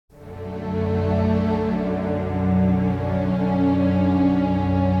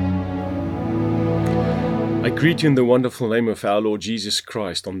I greet you in the wonderful name of our Lord Jesus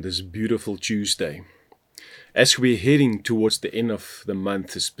Christ on this beautiful Tuesday. As we're heading towards the end of the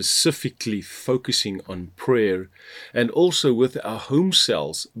month, specifically focusing on prayer and also with our home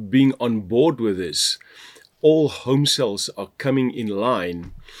cells being on board with this, all home cells are coming in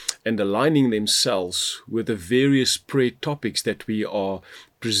line and aligning themselves with the various prayer topics that we are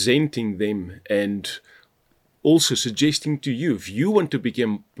presenting them and also suggesting to you, if you want to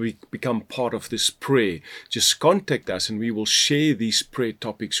become part of this prayer, just contact us and we will share these prayer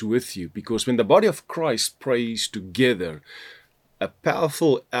topics with you. Because when the body of Christ prays together, a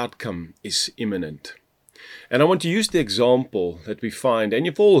powerful outcome is imminent. And I want to use the example that we find, and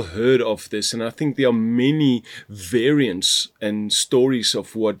you've all heard of this, and I think there are many variants and stories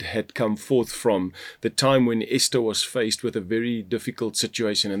of what had come forth from the time when Esther was faced with a very difficult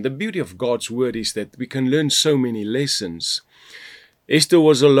situation. And the beauty of God's word is that we can learn so many lessons. Esther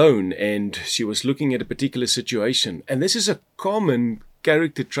was alone and she was looking at a particular situation. And this is a common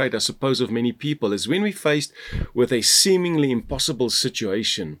character trait, I suppose, of many people, is when we're faced with a seemingly impossible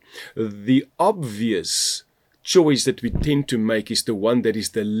situation, the obvious choice that we tend to make is the one that is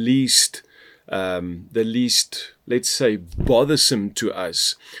the least, let's say, bothersome to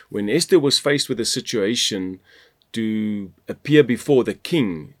us. When Esther was faced with a situation to appear before the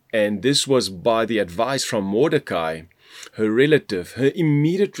king, and this was by the advice from Mordecai, her relative, her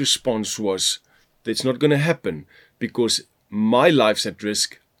immediate response was, that's not going to happen because my life's at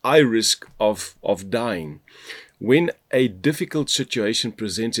risk. I risk of dying. When a difficult situation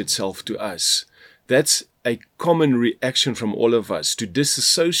presents itself to us, that's a common reaction from all of us, to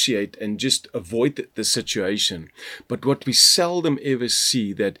disassociate and just avoid the situation. But what we seldom ever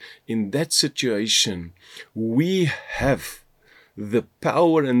see, that in that situation, we have the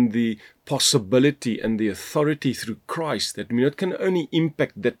power and the possibility and the authority through Christ that can only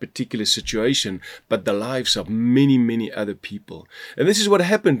impact that particular situation, but the lives of many, many other people. And this is what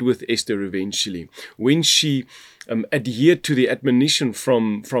happened with Esther eventually. When she adhered to the admonition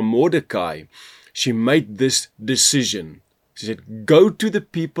from Mordecai, she made this decision. She said, go to the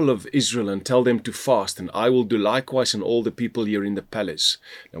people of Israel and tell them to fast, and I will do likewise and all the people here in the palace.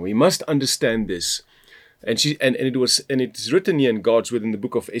 Now we must understand this. And it's written here in God's word in the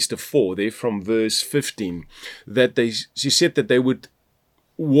book of Esther 4, there from verse 15, that she said that they would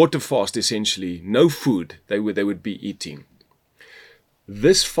water fast, essentially, no food they would be eating.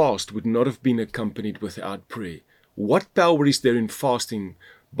 This fast would not have been accompanied without prayer. What power is there in fasting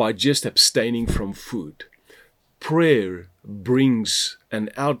by just abstaining from food? Prayer brings an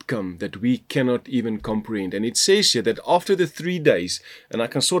outcome that we cannot even comprehend. And it says here that after the 3 days, and I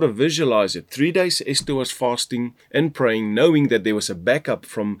can sort of visualize it, 3 days Esther was fasting and praying, knowing that there was a backup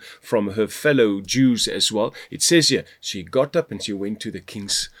from her fellow Jews as well. It says here, she got up and she went to the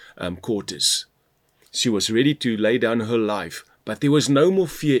king's quarters. She was ready to lay down her life, but there was no more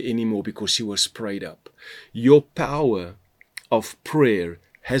fear anymore because she was prayed up. Your power of prayer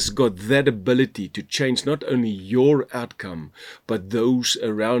has got that ability to change not only your outcome, but those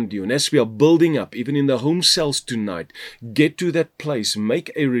around you. And as we are building up, even in the home cells tonight, get to that place,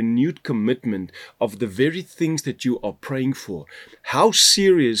 make a renewed commitment of the very things that you are praying for. How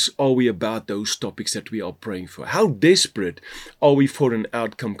serious are we about those topics that we are praying for? How desperate are we for an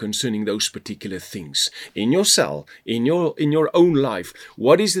outcome concerning those particular things? In your cell, in your own life,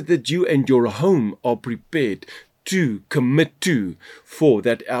 what is it that you and your home are prepared to commit to for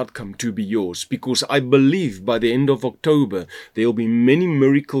that outcome to be yours? Because I believe by the end of October, there will be many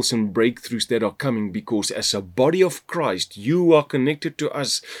miracles and breakthroughs that are coming, because as a body of Christ, you are connected to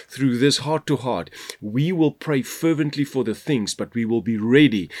us through this heart to heart. We will pray fervently for the things, but we will be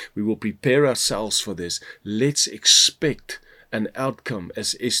ready. We will prepare ourselves for this. Let's expect an outcome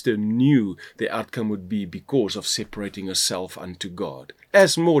as Esther knew the outcome would be because of separating herself unto God,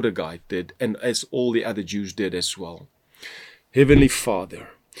 as Mordecai did and as all the other Jews did as well. Heavenly Father,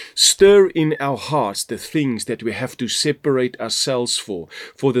 stir in our hearts the things that we have to separate ourselves for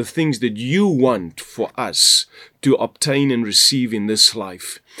the things that you want for us to obtain and receive in this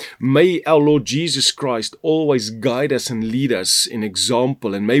life. May our Lord Jesus Christ always guide us and lead us in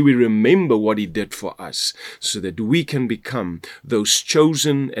example, and may we remember what He did for us so that we can become those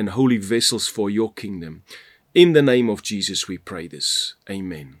chosen and holy vessels for your kingdom. In the name of Jesus we pray this.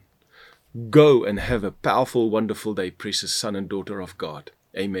 Amen. Go and have a powerful, wonderful day, precious son and daughter of God.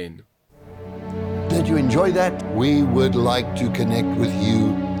 Amen. Did you enjoy that? We would like to connect with you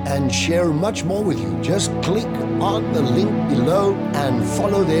and share much more with you. Just click on the link below and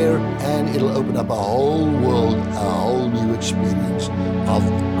follow there, and it'll open up a whole world, a whole new experience of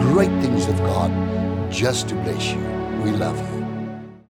great things of God just to bless you. We love you.